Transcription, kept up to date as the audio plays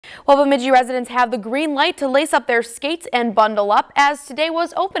Well, Bemidji residents have the green light to lace up their skates and bundle up, as today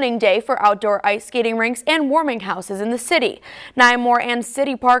was opening day for outdoor ice skating rinks and warming houses in the city. Nymore and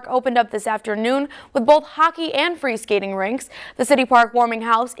City Park opened up this afternoon with both hockey and free skating rinks. The City Park warming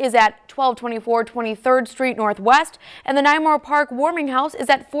house is at 1224 23rd Street Northwest, and the Nymore Park warming house is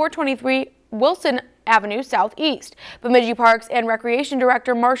at 423 Wilson Avenue Southeast. Bemidji Parks and Recreation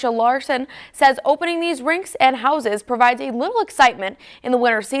Director Marcia Larson says opening these rinks and houses provides a little excitement in the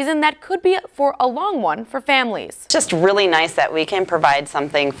winter season that could be for a long one for families. Just really nice that we can provide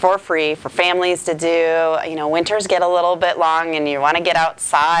something for free for families to do. You know, winters get a little bit long and you want to get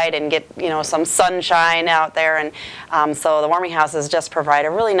outside and get, some sunshine out there, and so the warming houses just provide a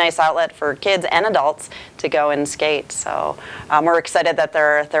really nice outlet for kids and adults to go and skate. So we're excited that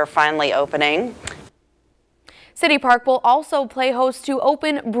they're finally opening. City Park will also play host to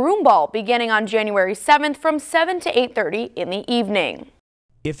Open Broom Ball beginning on January 7th from 7 to 8:30 in the evening.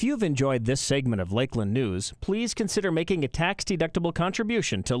 If you've enjoyed this segment of Lakeland News, please consider making a tax-deductible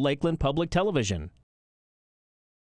contribution to Lakeland Public Television.